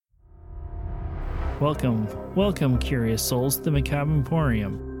Welcome, curious souls, to the Macabre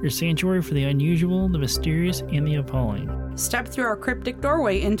Emporium, your sanctuary for the unusual, the mysterious, and the appalling. Step through our cryptic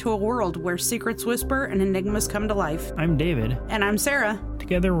doorway into a world where secrets whisper and enigmas come to life. I'm David. And I'm Sarah.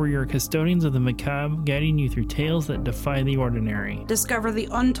 Together, we're your custodians of the macabre, guiding you through tales that defy the ordinary. Discover the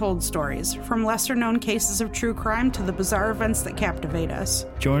untold stories, from lesser-known cases of true crime to the bizarre events that captivate us.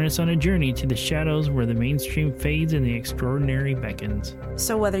 Join us on a journey to the shadows where the mainstream fades and the extraordinary beckons.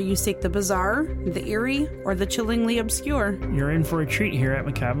 So whether you seek the bizarre, the eerie, or the chillingly obscure, you're in for a treat here at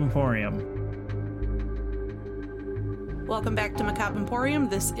Macabre Emporium. Welcome back to Macabre Emporium.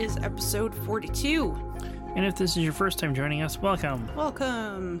 This is episode 42. And if this is your first time joining us, welcome.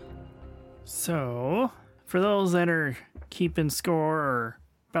 Welcome. So, for those that are keeping score or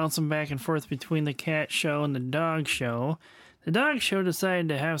bouncing back and forth between the cat show and the dog show decided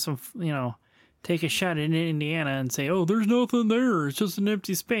to have some, take a shot at Indiana and say, oh, there's nothing there. It's just an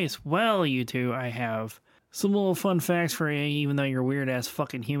empty space. Well, you two, I have some little fun facts for you, even though your weird-ass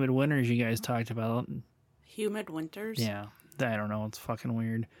fucking humid winters you guys talked about. Humid winters? Yeah, I don't know. It's fucking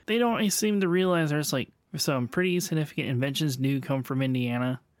weird. They don't seem to realize there's, some pretty significant inventions do come from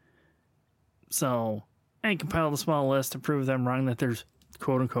Indiana. So, I compiled a small list to prove them wrong, that there's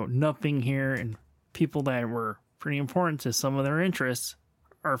quote-unquote nothing here, and people that were pretty important to some of their interests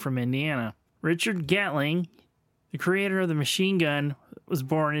are from Indiana. Richard Gatling, the creator of the machine gun, was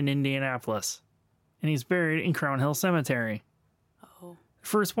born in Indianapolis, and he's buried in Crown Hill Cemetery. Oh. The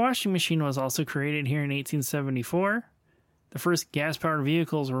first washing machine was also created here in 1874. The first gas-powered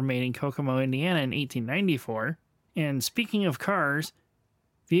vehicles were made in Kokomo, Indiana in 1894. And speaking of cars,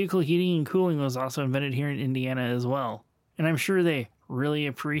 vehicle heating and cooling was also invented here in Indiana as well. And I'm sure they really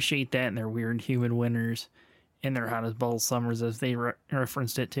appreciate that in their weird humid winters and their hot as balls summers, as they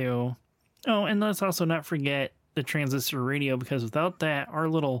referenced it too. Oh, and let's also not forget the transistor radio, because without that, our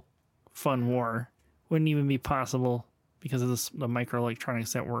little fun war wouldn't even be possible because of the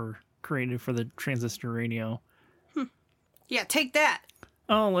microelectronics that were created for the transistor radio. Yeah, take that.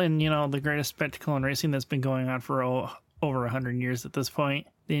 Oh, and, the greatest spectacle in racing that's been going on for over 100 years at this point.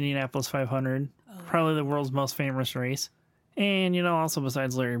 The Indianapolis 500. Oh. Probably the world's most famous race. And, also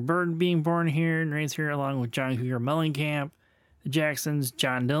besides Larry Bird being born here and raised here, along with John Cougar Mellencamp, the Jacksons,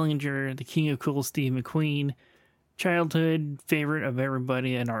 John Dillinger, the King of Cool Steve McQueen, childhood favorite of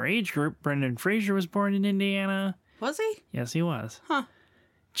everybody in our age group, Brendan Fraser, was born in Indiana. Was he? Yes, he was. Huh.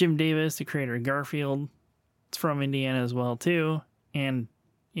 Jim Davis, the creator of Garfield, is from Indiana as well, too. And,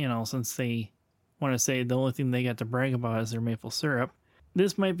 since they want to say the only thing they got to brag about is their maple syrup,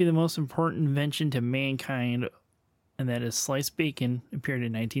 this might be the most important invention to mankind, and that is sliced bacon, appeared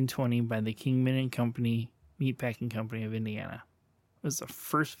in 1920 by the Kingman and Company Meatpacking Company of Indiana. It was the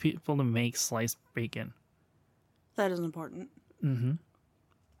first people to make sliced bacon. That is important. Mm-hmm.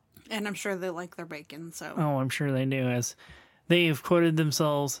 And I'm sure they like their bacon, so... Oh, I'm sure they do, as they have quoted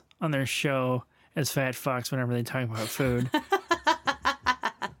themselves on their show as fat fucks whenever they talk about food.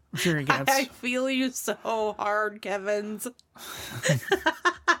 I'm sure it gets... I feel you so hard, Kevins.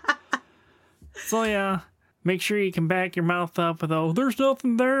 So, yeah, make sure you can back your mouth up with, oh, there's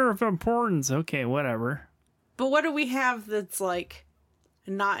nothing there of importance. Okay, whatever. But what do we have that's,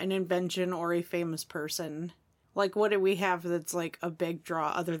 not an invention or a famous person? What do we have that's, a big draw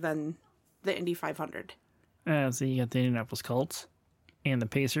other than the Indy 500? So you got the Indianapolis Colts and the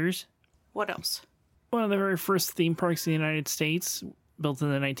Pacers. What else? One of the very first theme parks in the United States, built in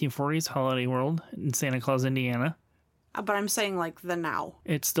the 1940s, Holiday World in Santa Claus, Indiana. But I'm saying, the now.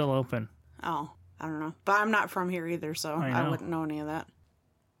 It's still open. Oh, I don't know. But I'm not from here either, so I wouldn't know any of that.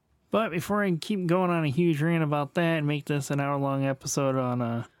 But before I keep going on a huge rant about that and make this an hour-long episode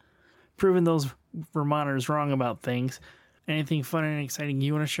on proving those Vermonters wrong about things, anything fun and exciting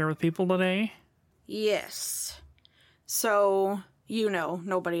you want to share with people today? Yes. So,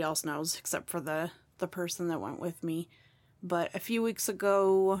 nobody else knows except for the person that went with me. But a few weeks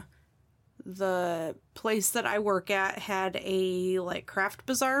ago, the place that I work at had a, craft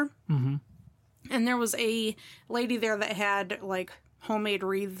bazaar. Mm-hmm. And there was a lady there that had, homemade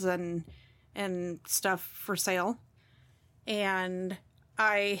wreaths and stuff for sale. And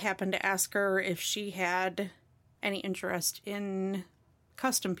I happened to ask her if she had any interest in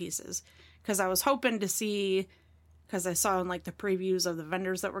custom pieces. Because I was hoping to see, because I saw in, the previews of the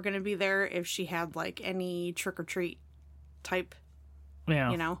vendors that were going to be there, if she had, any trick-or-treat type,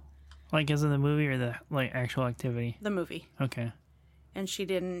 yeah. As in the movie or the, actual activity? The movie. Okay. And she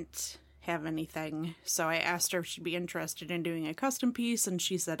didn't have anything, so I asked her if she'd be interested in doing a custom piece, and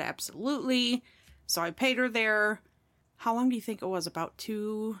she said absolutely. So I paid her there. How long do you think it was? About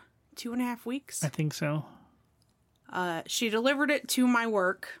 2.5 weeks? I think so. She delivered it to my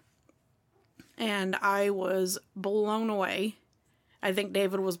work, and I was blown away. I think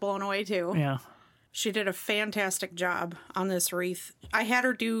David was blown away too. Yeah. She did a fantastic job on this wreath. I had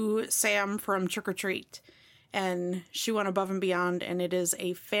her do Sam from Trick or Treat, and she went above and beyond, and it is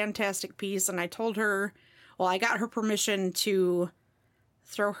a fantastic piece. And I told her, well, I got her permission to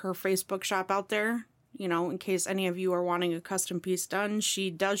throw her Facebook shop out there, you know, in case any of you are wanting a custom piece done. She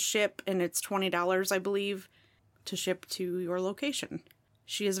does ship, and it's $20, I believe, to ship to your location.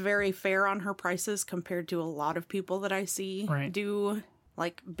 She is very fair on her prices compared to a lot of people that I see do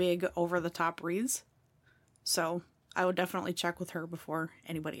like big over-the-top wreaths. So I would definitely check with her before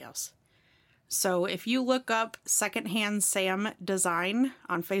anybody else. So if you look up Secondhand Sam Design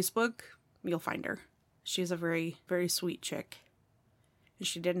on Facebook, you'll find her. She's a very, very sweet chick. And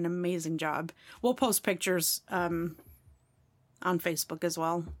she did an amazing job. We'll post pictures on Facebook as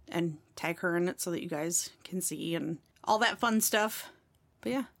well and tag her in it so that you guys can see and all that fun stuff.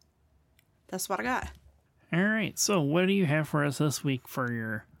 But yeah, that's what I got. All right. So what do you have for us this week for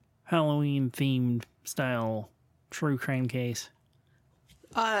your Halloween-themed style true crime case?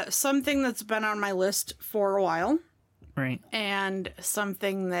 Something that's been on my list for a while. Right. And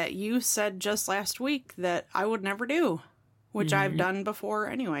something that you said just last week that I would never do, which I've done before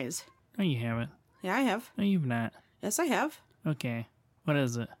anyways. No, you haven't. Yeah, I have. No, you've not. Yes, I have. Okay. What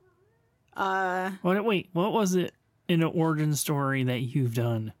is it? Wait, what was it in an origin story that you've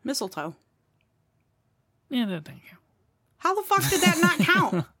done? Mistletoe. Yeah, that didn't count. How the fuck did that not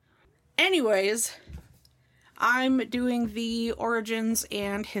count? Anyways, I'm doing the origins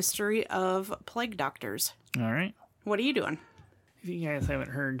and history of plague doctors. All right. What are you doing? If you guys haven't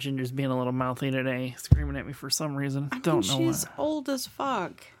heard, Ginger's being a little mouthy today, screaming at me for some reason. I Don't know she's why. old as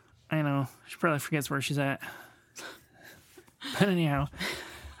fuck. I know. She probably forgets where she's at. But anyhow,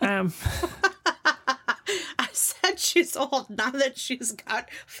 I said she's old, not that she's got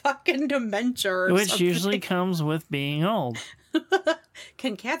fucking dementia or which something. usually comes with being old.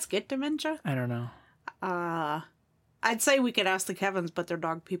 Can cats get dementia? I don't know. I'd say we could ask the Kevins, but they're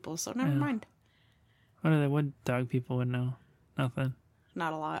dog people, so never mind. What dog people would know? Nothing.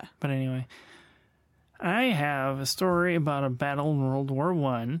 Not a lot. But anyway, I have a story about a battle in World War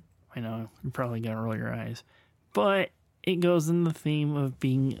I. I know, you're probably going to roll your eyes. But it goes in the theme of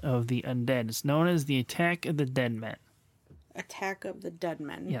being of the undead. It's known as the Attack of the Dead Men. Attack of the Dead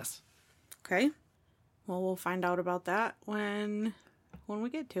Men. Yes. Okay. Well, we'll find out about that when we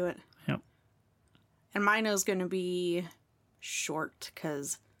get to it. Yep. And mine is going to be short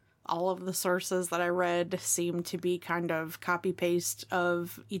because all of the sources that I read seem to be kind of copy-paste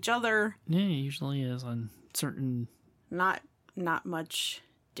of each other. Yeah, it usually is on certain... Not much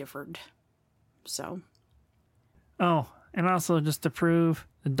differed. So... Oh, and also just to prove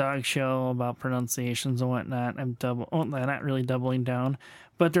the dog show about pronunciations and whatnot, I'm not really doubling down,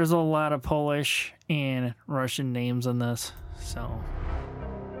 but there's a lot of Polish and Russian names in this, so.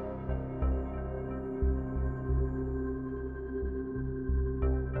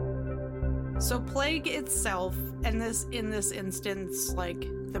 So plague itself, and in this instance, like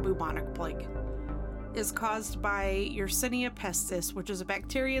the bubonic plague, is caused by Yersinia pestis, which is a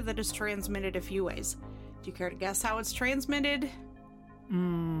bacteria that is transmitted a few ways. Do you care to guess how it's transmitted?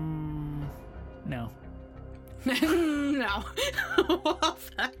 No. No. Well,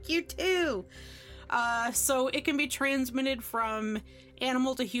 fuck you too. So it can be transmitted from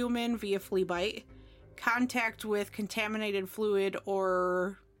animal to human via flea bite, contact with contaminated fluid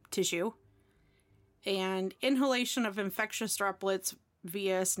or tissue, and inhalation of infectious droplets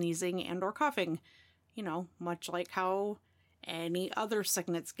via sneezing and or coughing. You know, much like how any other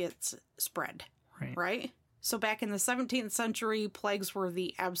sickness gets spread. Right? So back in the 17th century, plagues were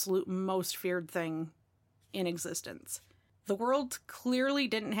the absolute most feared thing in existence. The world clearly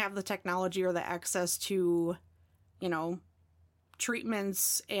didn't have the technology or the access to, you know,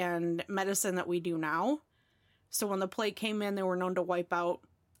 treatments and medicine that we do now. So when the plague came in, they were known to wipe out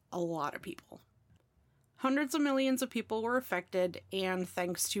a lot of people. Hundreds of millions of people were affected, and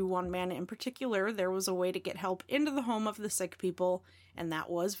thanks to one man in particular, there was a way to get help into the home of the sick people, and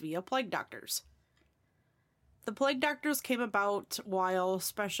that was via plague doctors. The plague doctors came about while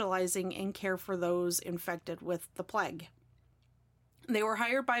specializing in care for those infected with the plague. They were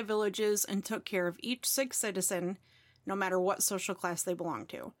hired by villages and took care of each sick citizen, no matter what social class they belonged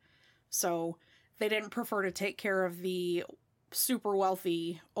to. So they didn't prefer to take care of the super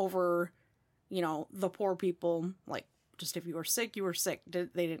wealthy over, you know, the poor people. Like, just if you were sick, you were sick. They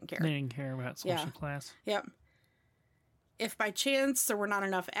didn't care. They didn't care about social class. Yep. If by chance there were not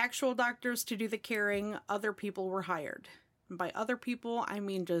enough actual doctors to do the caring, other people were hired. And by other people, I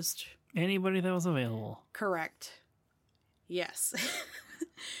mean just... Anybody that was available. Correct. Yes.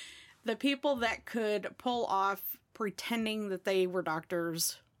 the people that could pull off pretending that they were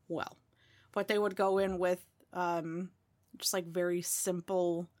doctors, well, but they would go in with just like very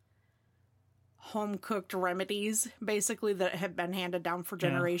simple home-cooked remedies, basically, that had been handed down for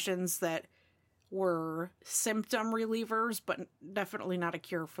generations that were symptom relievers, but definitely not a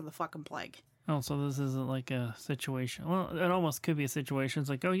cure for the fucking plague. Oh, so this isn't like a situation. Well, it almost could be a situation. It's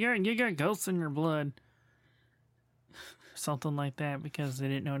like, oh, yeah, you got ghosts in your blood. Something like that, because they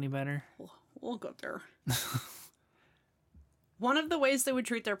didn't know any better. We'll go there. One of the ways they would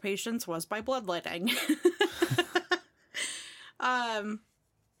treat their patients was by bloodletting.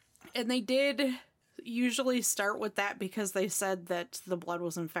 And they did usually start with that because they said that the blood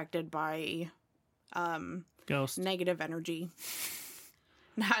was infected by Ghosts. Negative energy.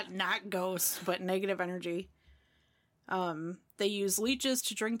 Not ghosts, but negative energy. They used leeches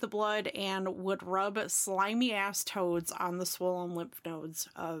to drink the blood and would rub slimy ass toads on the swollen lymph nodes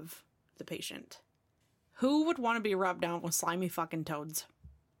of the patient. Who would want to be rubbed down with slimy fucking toads?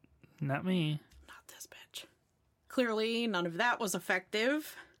 Not me. Not this bitch. Clearly, none of that was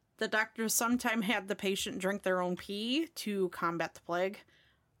effective. The doctors sometimes had the patient drink their own pee to combat the plague.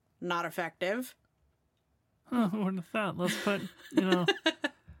 Not effective. Oh, who would have thought? Let's put,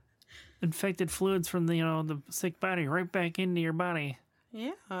 infected fluids from the sick body right back into your body.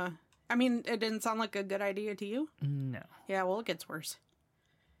 Yeah. I mean, it didn't sound like a good idea to you? No. Yeah, well, it gets worse.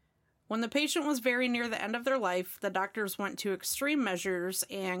 When the patient was very near the end of their life, the doctors went to extreme measures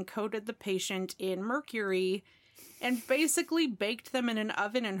and coated the patient in mercury and basically baked them in an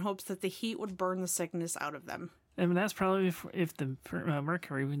oven in hopes that the heat would burn the sickness out of them. I mean, that's probably if the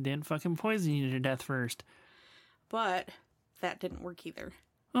mercury didn't fucking poison you to death first. But that didn't work either.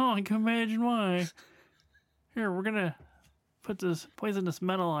 Oh, I can imagine why. Here, we're going to put this poisonous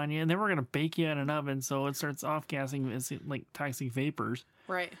metal on you, and then we're going to bake you in an oven so it starts off-gassing like toxic vapors.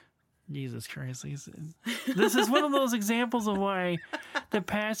 Right. Jesus Christ. This is one of those examples of why the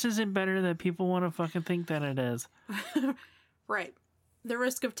past isn't better than people want to fucking think that it is. Right. The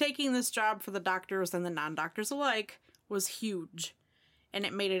risk of taking this job for the doctors and the non-doctors alike was huge, and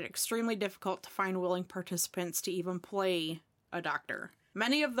it made it extremely difficult to find willing participants to even play a doctor.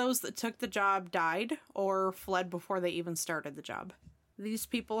 Many of those that took the job died or fled before they even started the job. These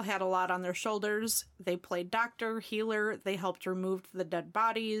people had a lot on their shoulders. They played doctor, healer, they helped remove the dead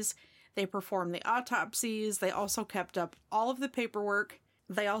bodies, they performed the autopsies, they also kept up all of the paperwork.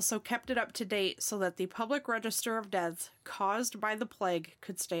 They also kept it up to date so that the public register of deaths caused by the plague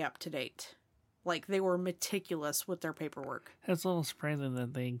could stay up to date. Like, they were meticulous with their paperwork. That's a little surprising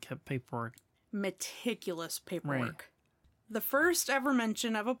that they kept paperwork. Meticulous paperwork. Right. The first ever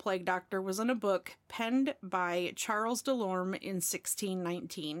mention of a plague doctor was in a book penned by Charles Delorme in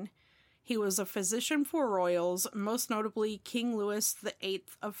 1619. He was a physician for royals, most notably King Louis VIII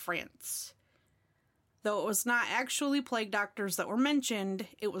of France. Though it was not actually plague doctors that were mentioned,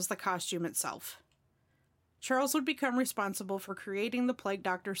 it was the costume itself. Charles would become responsible for creating the plague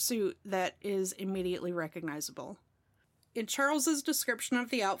doctor suit that is immediately recognizable. In Charles's description of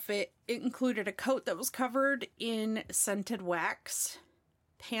the outfit, it included a coat that was covered in scented wax,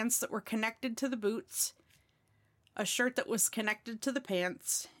 pants that were connected to the boots, a shirt that was connected to the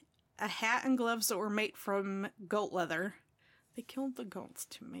pants, a hat and gloves that were made from goat leather. They killed the goats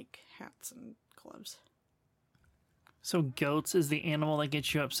to make hats and gloves. So goats is the animal that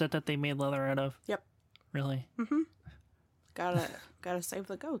gets you upset that they made leather out of? Yep. Really? Mm-hmm. Gotta save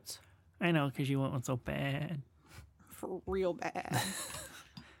the goats. I know, because you want one so bad. For real bad.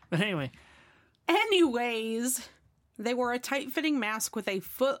 But anyway. Anyways, they wore a tight-fitting mask with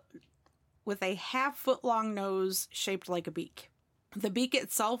a half-foot long nose shaped like a beak. The beak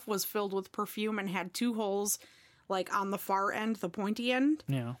itself was filled with perfume and had 2 holes, like on the far end, the pointy end.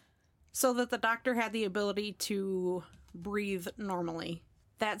 Yeah. So that the doctor had the ability to breathe normally.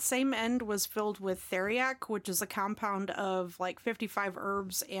 That same end was filled with theriac, which is a compound of like 55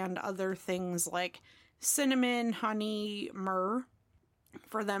 herbs and other things like cinnamon, honey, myrrh,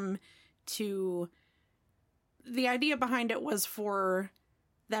 for them to... The idea behind it was for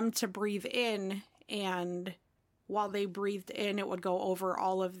them to breathe in, and while they breathed in, it would go over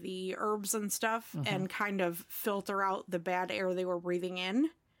all of the herbs and stuff and kind of filter out the bad air they were breathing in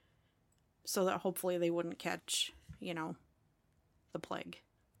so that hopefully they wouldn't catch, the plague.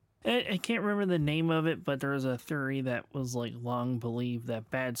 I can't remember the name of it, but there was a theory that was like long believed that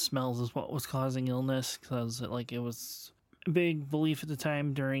bad smells is what was causing illness, because it was a big belief at the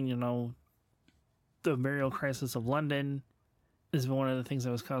time during, the burial crisis of London is one of the things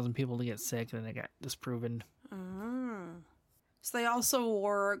that was causing people to get sick, and it got disproven. So they also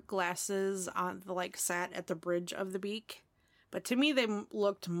wore glasses on sat at the bridge of the beak, But to me, they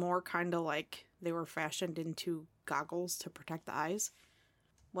looked more kind of like they were fashioned into goggles to protect the eyes.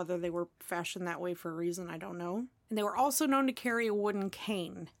 Whether they were fashioned that way for a reason, I don't know. And they were also known to carry a wooden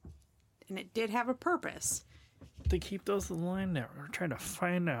cane. And it did have a purpose. To keep those in line now. We're trying to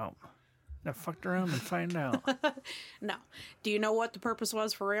find out. I fucked around and find out. No. Do you know what the purpose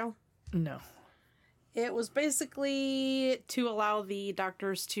was for real? No. It was basically to allow the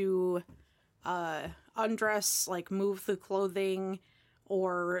doctors to undress, like move the clothing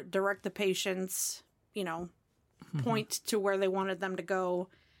or direct the patients, point to where they wanted them to go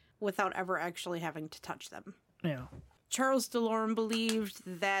without ever actually having to touch them. Yeah. Charles DeLorme believed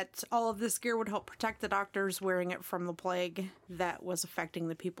that all of this gear would help protect the doctors wearing it from the plague that was affecting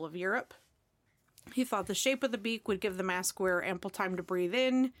the people of Europe. He thought the shape of the beak would give the mask wearer ample time to breathe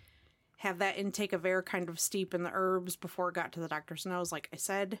in, have that intake of air kind of steep in the herbs before it got to the doctor's nose, like I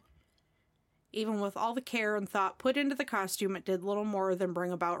said. Even with all the care and thought put into the costume, it did little more than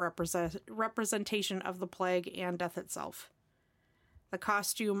bring about representation of the plague and death itself. The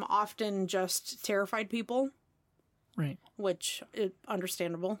costume often just terrified people. Right. Which is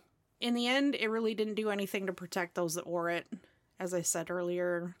understandable. In the end, it really didn't do anything to protect those that wore it. As I said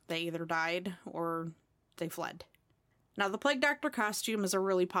earlier, they either died or they fled. Now, the Plague Doctor costume is a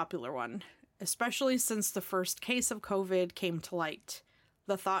really popular one, especially since the first case of COVID came to light.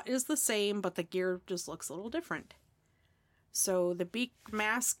 The thought is the same, but the gear just looks a little different. So the beak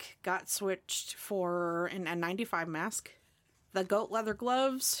mask got switched for an N95 mask. The goat leather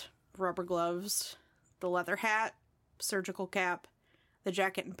gloves, rubber gloves, the leather hat, surgical cap, the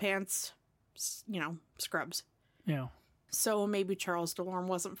jacket and pants, scrubs. Yeah. So maybe Charles DeLorme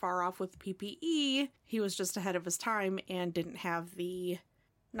wasn't far off with PPE. He was just ahead of his time and didn't have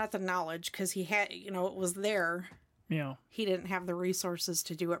not the knowledge, because he had, it was there. Yeah. He didn't have the resources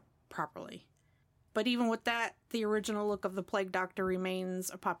to do it properly. But even with that, the original look of the Plague Doctor remains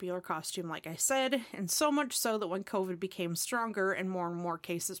a popular costume, like I said, and so much so that when COVID became stronger and more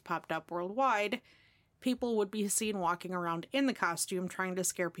cases popped up worldwide, people would be seen walking around in the costume trying to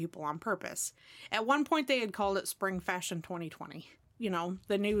scare people on purpose. At one point, they had called it Spring Fashion 2020.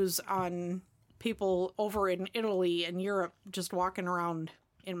 The news on people over in Italy and Europe just walking around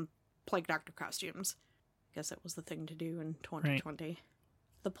in Plague Doctor costumes. I guess it was the thing to do in 2020. Right.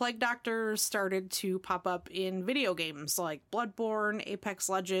 The Plague Doctor started to pop up in video games like Bloodborne, Apex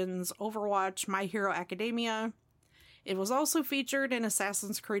Legends, Overwatch, My Hero Academia. It was also featured in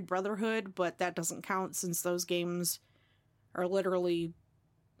Assassin's Creed Brotherhood, but that doesn't count since those games are literally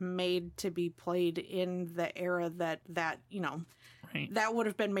made to be played in the era that right. That would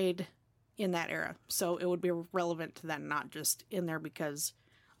have been made in that era. So it would be relevant to that, not just in there because,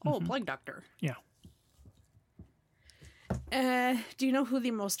 Plague Doctor. Yeah. Do you know who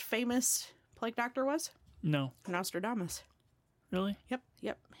the most famous Plague Doctor was? No. Nostradamus. Really?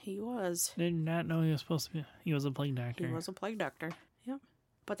 Yep, he was. I did not know he was supposed to be. He was a Plague Doctor. He was a Plague Doctor. Yep.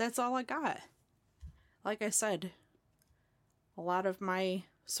 But that's all I got. Like I said, a lot of my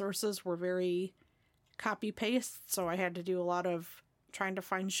sources were very copy-paste, so I had to do a lot of trying to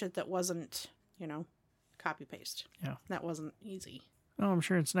find shit that wasn't, copy-paste. Yeah. That wasn't easy. Oh, I'm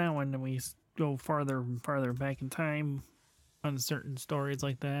sure it's not when we go farther and farther back in time on certain stories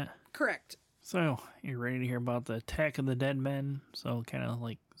like that. Correct. So, you ready to hear about the Attack of the Dead Men? So, kind of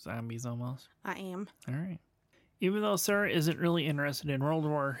like zombies almost. I am. All right. Even though Sarah isn't really interested in World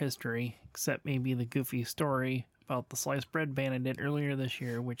War history, except maybe the goofy story about the sliced bread ban I did earlier this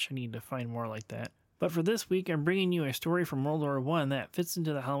year, which I need to find more like that. But for this week, I'm bringing you a story from World War I that fits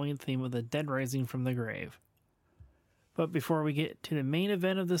into the Halloween theme of the dead rising from the grave. But before we get to the main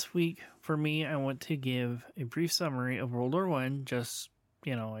event of this week, for me, I want to give a brief summary of World War I, just,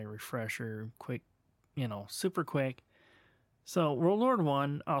 a refresher, quick, super quick. So, World War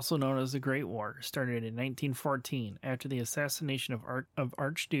I, also known as the Great War, started in 1914 after the assassination of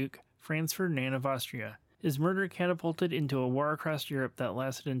Archduke Franz Ferdinand of Austria. His murder catapulted into a war across Europe that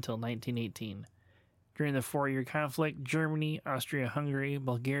lasted until 1918. During the 4-year conflict, Germany, Austria-Hungary,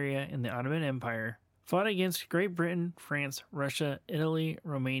 Bulgaria, and the Ottoman Empire fought against Great Britain, France, Russia, Italy,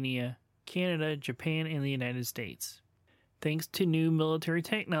 Romania, Canada, Japan, and the United States. Thanks to new military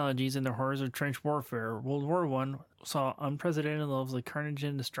technologies and the horrors of trench warfare, World War I saw unprecedented levels of carnage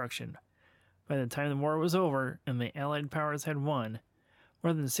and destruction. By the time the war was over and the Allied powers had won,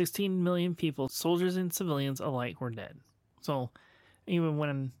 more than 16 million people, soldiers and civilians alike, were dead. So, even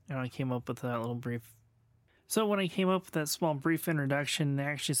when I came up with that little brief... So when I came up with that small brief introduction, I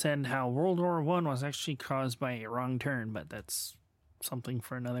actually said how World War I was actually caused by a wrong turn, but that's something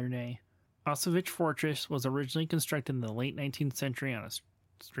for another day. Auschwitz Fortress was originally constructed in the late 19th century on a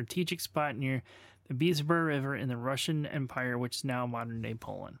strategic spot near the Beesbor River in the Russian Empire, which is now modern-day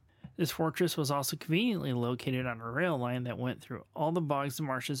Poland. This fortress was also conveniently located on a rail line that went through all the bogs and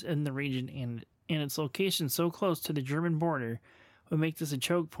marshes in the region, and its location so close to the German border would make this a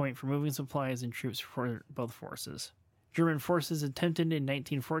choke point for moving supplies and troops for both forces. German forces attempted in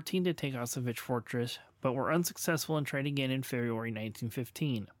 1914 to take Auschwitz Fortress, but were unsuccessful and tried again in February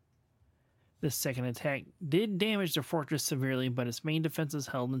 1915. This second attack did damage the fortress severely, but its main defenses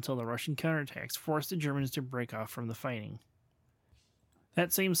held until the Russian counterattacks forced the Germans to break off from the fighting.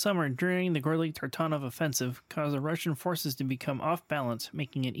 That same summer, during the Gorlik-Tartanov offensive, caused the Russian forces to become off balance,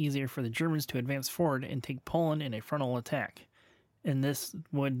 making it easier for the Germans to advance forward and take Poland in a frontal attack. And this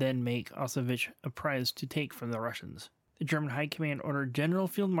would then make Auschwitz a prize to take from the Russians. The German High Command ordered General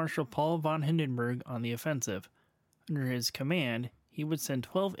Field Marshal Paul von Hindenburg on the offensive. Under his command, he would send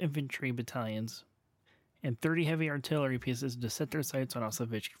 12 infantry battalions and 30 heavy artillery pieces to set their sights on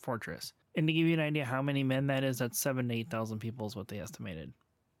Auschwitz Fortress. And to give you an idea how many men that is, that's 7,000 to 8,000 people is what they estimated.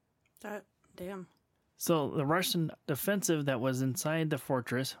 Damn. So the Russian defensive that was inside the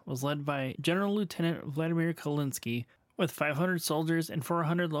fortress was led by General Lieutenant Vladimir Kalinsky with 500 soldiers and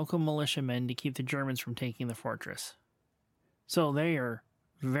 400 local militiamen to keep the Germans from taking the fortress. So they are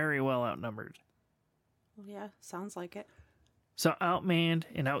very well outnumbered. Well, yeah, sounds like it. So outmanned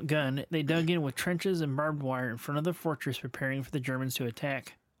and outgunned, they dug in with trenches and barbed wire in front of the fortress, preparing for the Germans to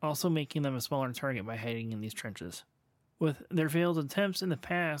attack, also making them a smaller target by hiding in these trenches. With their failed attempts in the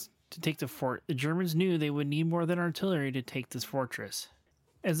past to take the fort, the Germans knew they would need more than artillery to take this fortress.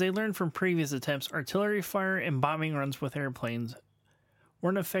 As they learned from previous attempts, artillery fire and bombing runs with airplanes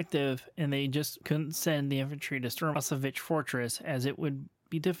weren't effective, and they just couldn't send the infantry to storm Auschwitz Fortress, as it would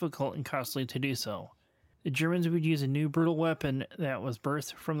be difficult and costly to do so. The Germans would use a new brutal weapon that was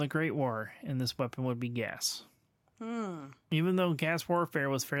birthed from the Great War, and this weapon would be gas. Even though gas warfare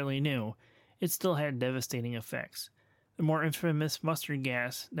was fairly new, it still had devastating effects. The more infamous mustard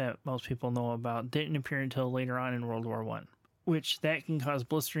gas that most people know about didn't appear until later on in World War I, which that can cause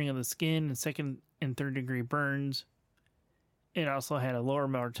blistering of the skin and second and third degree burns. It also had a lower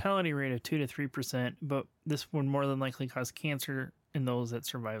mortality rate of 2 to 3%, but this would more than likely cause cancer in those that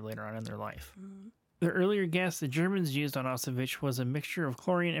survive later on in their life. The earlier gas the Germans used on Auschwitz was a mixture of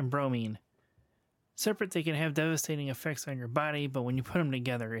chlorine and bromine. Separate, they can have devastating effects on your body, but when you put them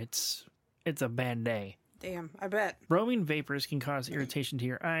together, it's a bad day. Damn, I bet. Bromine vapors can cause irritation to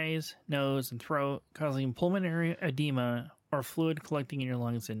your eyes, nose, and throat, causing pulmonary edema or fluid collecting in your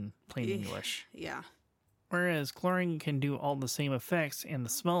lungs in plain English. Yeah. Whereas chlorine can do all the same effects, and the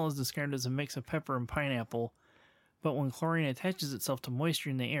smell is described as a mix of pepper and pineapple, but when chlorine attaches itself to moisture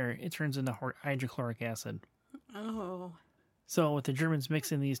in the air, it turns into hydrochloric acid. Oh. So with the Germans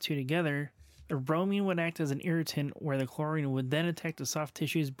mixing these two together, the bromine would act as an irritant, where the chlorine would then attack the soft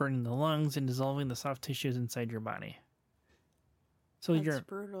tissues, burning the lungs and dissolving the soft tissues inside your body. So That's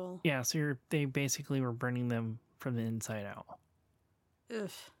brutal. Yeah, so they basically were burning them from the inside out. Ugh.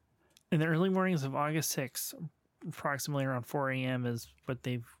 In the early mornings of August 6th, approximately around 4 a.m. is what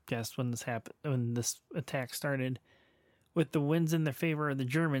they've guessed when this attack started. With the winds in the favor of the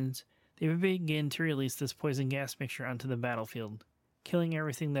Germans, they would begin to release this poison gas mixture onto the battlefield, killing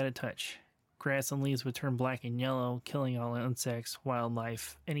everything that it touched. Grass and leaves would turn black and yellow, killing all insects,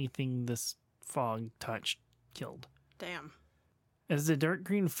 wildlife, anything this fog touched, killed. Damn. As the dark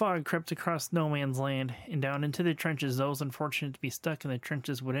green fog crept across no man's land and down into the trenches, those unfortunate to be stuck in the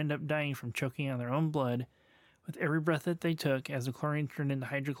trenches would end up dying from choking on their own blood with every breath that they took, as the chlorine turned into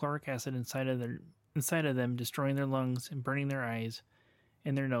hydrochloric acid inside of them, destroying their lungs and burning their eyes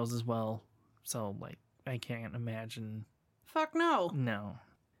and their nose as well. So, I can't imagine. Fuck no. No.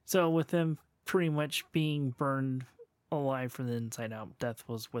 So, with them pretty much being burned alive from the inside out, death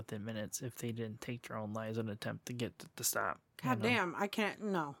was within minutes if they didn't take their own lives in an attempt to get to stop. God damn, I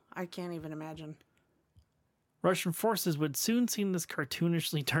can't even imagine. Russian forces would soon see this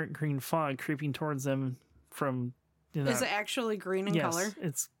cartoonishly dark green fog creeping towards them from... Is it actually green in color? Yes,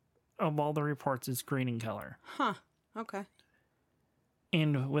 it's, of all the reports, it's green in color. Huh, okay.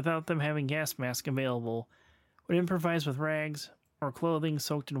 And without them having gas masks available, would improvise with rags or clothing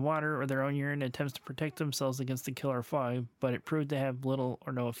soaked in water or their own urine in attempts to protect themselves against the killer fog, but it proved to have little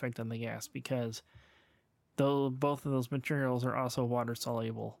or no effect on the gas because though both of those materials are also water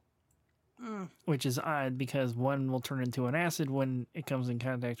soluble. Which is odd because one will turn into an acid when it comes in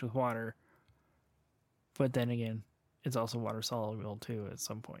contact with water, but then again, it's also water soluble too at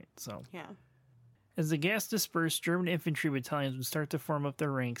some point. So yeah. As the gas dispersed, German infantry battalions would start to form up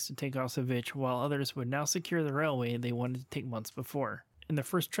their ranks to take Auschwitz, while others would now secure the railway they wanted to take months before. In the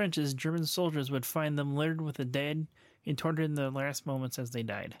first trenches, German soldiers would find them littered with the dead, contorted in the last moments as they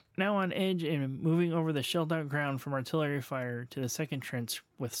died. Now on edge and moving over the shelled-out ground from artillery fire to the second trench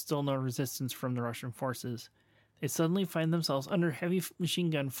with still no resistance from the Russian forces, they suddenly find themselves under heavy machine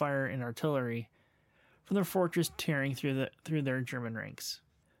gun fire and artillery from the fortress tearing through their German ranks.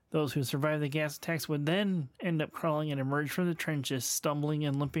 Those who survived the gas attacks would then end up crawling and emerge from the trenches, stumbling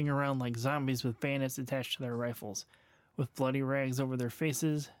and limping around like zombies with bayonets attached to their rifles, with bloody rags over their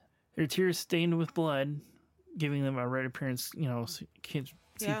faces, their tears stained with blood, giving them a red appearance,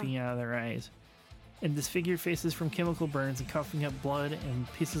 seeping out of their eyes, and disfigured faces from chemical burns and coughing up blood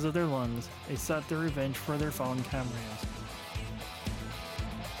and pieces of their lungs. They sought their revenge for their fallen comrades.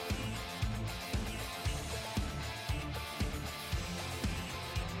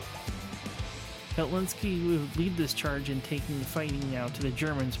 Kotlinski would lead this charge in taking the fighting out to the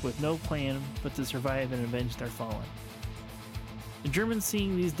Germans with no plan but to survive and avenge their fallen. The Germans,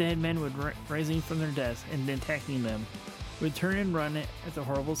 seeing these dead men rising from their deaths and attacking them, would turn and run at the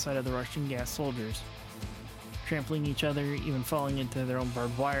horrible sight of the Russian gas soldiers, trampling each other, even falling into their own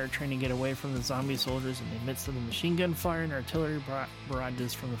barbed wire, trying to get away from the zombie soldiers in the midst of the machine gun fire and artillery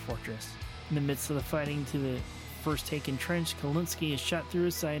barrages from the fortress. In the midst of the fighting to the first taken trench, Kotlinski is shot through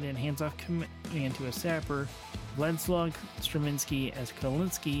his side and hands off command to a sapper, Vladislav Struminsky, as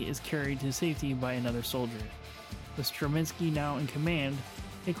Kotlinski is carried to safety by another soldier. With Struminsky now in command,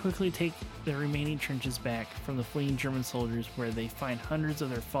 they quickly take the remaining trenches back from the fleeing German soldiers, where they find hundreds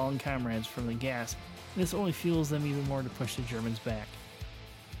of their fallen comrades from the gas, and this only fuels them even more to push the Germans back.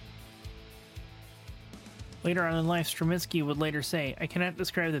 Later on in life, Struminsky would later say, "I cannot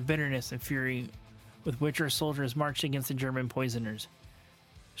describe the bitterness and fury with which our soldiers marched against the German poisoners.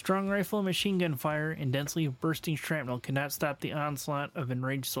 Strong rifle and machine gun fire and densely bursting shrapnel could not stop the onslaught of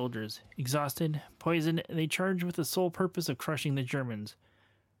enraged soldiers. Exhausted, poisoned, they charged with the sole purpose of crushing the Germans.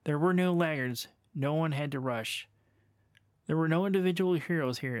 There were no laggards. No one had to rush. There were no individual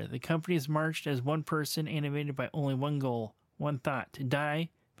heroes here. The companies marched as one person, animated by only one goal, one thought, to die,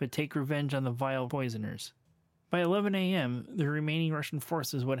 but take revenge on the vile poisoners." By 11 a.m., the remaining Russian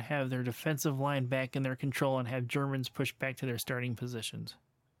forces would have their defensive line back in their control and have Germans pushed back to their starting positions.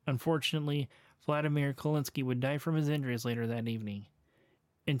 Unfortunately, Vladimir Kotlinski would die from his injuries later that evening.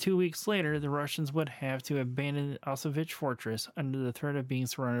 And 2 weeks later, the Russians would have to abandon Auschwitz fortress under the threat of being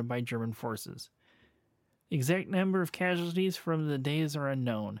surrounded by German forces. The exact number of casualties from the days are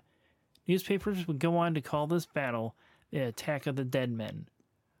unknown. Newspapers would go on to call this battle the Attack of the Dead Men.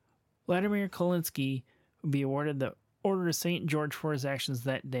 Vladimir Kotlinski would be awarded the Order of St. George for his actions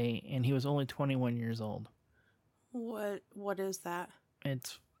that day, and he was only 21 years old. What is that?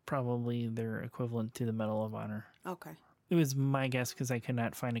 It's probably their equivalent to the Medal of Honor. Okay. It was my guess because I could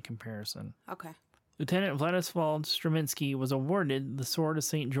not find a comparison. Okay. Lieutenant Vladislav Struminsky was awarded the Sword of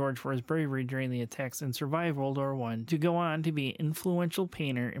St. George for his bravery during the attacks and survived World War I, to go on to be an influential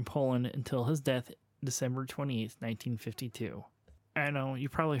painter in Poland until his death December 28, 1952. I know, you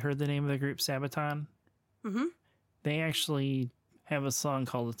probably heard the name of the group Sabaton. Mm-hmm. They actually have a song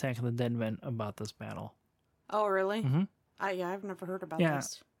called Attack of the Dead Men about this battle. Oh, really? Mm-hmm. I've never heard about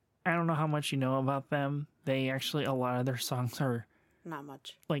this. I don't know how much you know about them. They actually, a lot of their songs are Not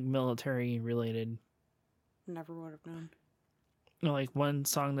much. like military related. Never would have known. Like one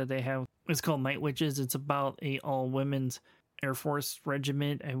song that they have, it's called Night Witches. It's about a all-women's Air Force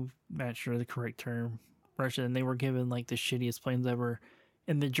regiment. I'm not sure the correct term. Russia, and they were given like the shittiest planes ever.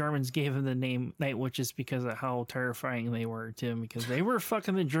 And the Germans gave them the name Night Witches because of how terrifying they were to them, because they were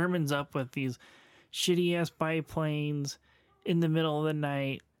fucking the Germans up with these shitty-ass biplanes in the middle of the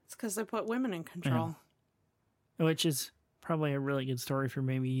night. It's because they put women in control. Yeah. Which is probably a really good story for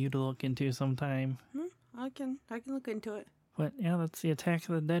maybe you to look into sometime. I can look into it. But yeah, that's the Attack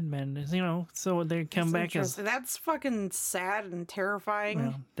of the Dead Men. So they come back as... That's fucking sad and terrifying.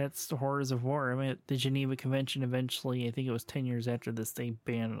 Well, that's the horrors of war. I mean, the Geneva Convention eventually, I think it was 10 years after this, they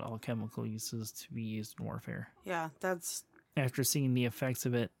banned all chemical uses to be used in warfare. Yeah, that's... After seeing the effects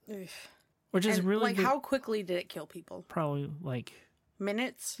of it. Ugh. Which is really... Like, how quickly did it kill people? Probably, like...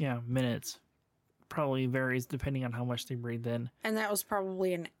 Minutes? Yeah, minutes. Probably varies depending on how much they breathed in. And that was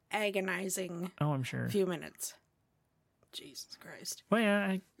probably an agonizing... Oh, I'm sure. ...few minutes. Jesus Christ. Well,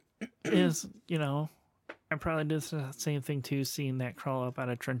 yeah, I probably did the same thing too, seeing that crawl up out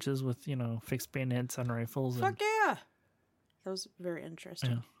of trenches with, fixed bayonets on rifles. Fuck yeah! That was very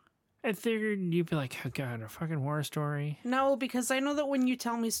interesting. Yeah. I figured you'd be like, oh god, a fucking war story. No, because I know that when you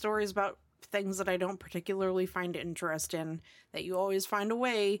tell me stories about things that I don't particularly find interest in, that you always find a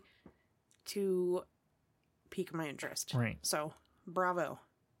way to pique my interest. Right. So, bravo.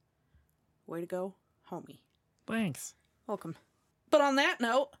 Way to go, homie. Thanks. Welcome. But on that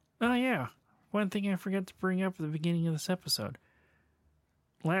note... Oh, yeah. one thing I forgot to bring up at the beginning of this episode.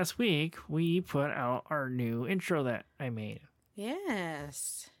 Last week, we put out our new intro that I made.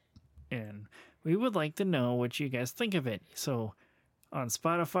 Yes. And we would like to know what you guys think of it. So on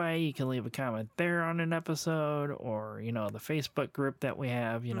Spotify, you can leave a comment there on an episode, or, you know, the Facebook group that we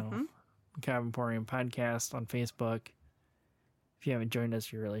have, you know, Macabre Emporium Podcast on Facebook. If you haven't joined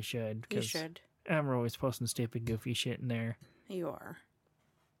us, you really should. You should. We're always posting stupid, goofy shit in there. You are.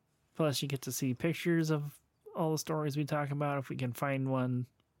 Plus, you get to see pictures of all the stories we talk about if we can find one.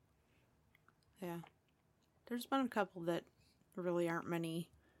 Yeah. There's been a couple that really aren't many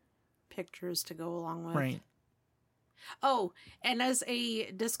pictures to go along with. Right. Oh, and as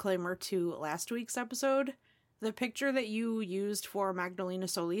a disclaimer to last week's episode, the picture that you used for Magdalena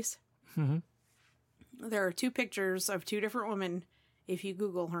Solis, there are 2 pictures of 2 different women if you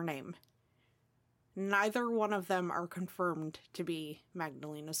Google her name. Neither one of them are confirmed to be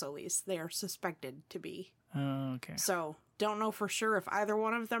Magdalena Solis. They are suspected to be. Okay. So, don't know for sure if either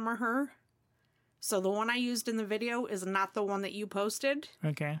one of them are her. So, the one I used in the video is not the one that you posted.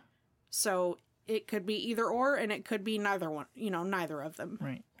 Okay. So, it could be either or, and it could be neither one. You know, neither of them.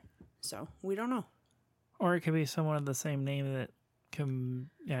 Right. So, we don't know. Or it could be someone of the same name that can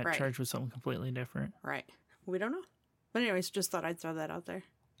Right. charged with something completely different. Right. We don't know. But anyways, just thought I'd throw that out there.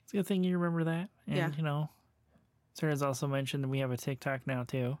 It's a good thing you remember that. And, Yeah. you know, Sarah's also mentioned that we have a TikTok now,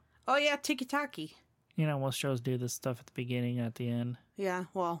 too. Oh, yeah, tiki-taki. You know, most shows do this stuff at the beginning and at the end. Yeah,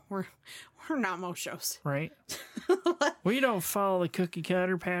 well, we're not most shows. Right? We don't follow the cookie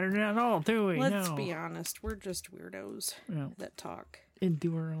cutter pattern at all, do we? Let's No. be honest. We're just weirdos No. that talk. And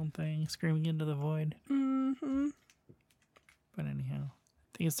do our own thing, screaming into the void. Mm-hmm. But anyhow,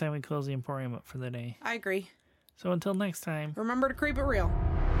 I think it's time we close the Emporium up for the day. I agree. So until next time. Remember to creep it real.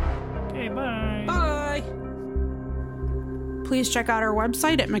 Okay, bye. Bye! Please check out our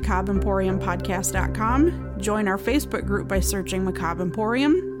website at macabreemporiumpodcast.com. Join our Facebook group by searching Macabre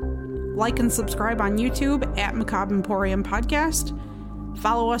Emporium. Like and subscribe on YouTube at Macabre Emporium Podcast.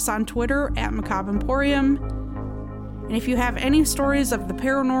 Follow us on Twitter at Macabre Emporium. And if you have any stories of the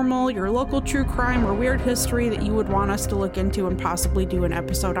paranormal, your local true crime, or weird history that you would want us to look into and possibly do an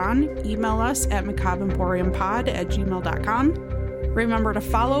episode on, email us at macabreemporiumpod@gmail.com. Remember to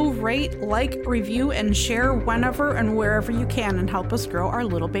follow, rate, like, review, and share whenever and wherever you can, and help us grow our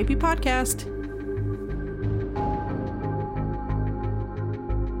little baby podcast.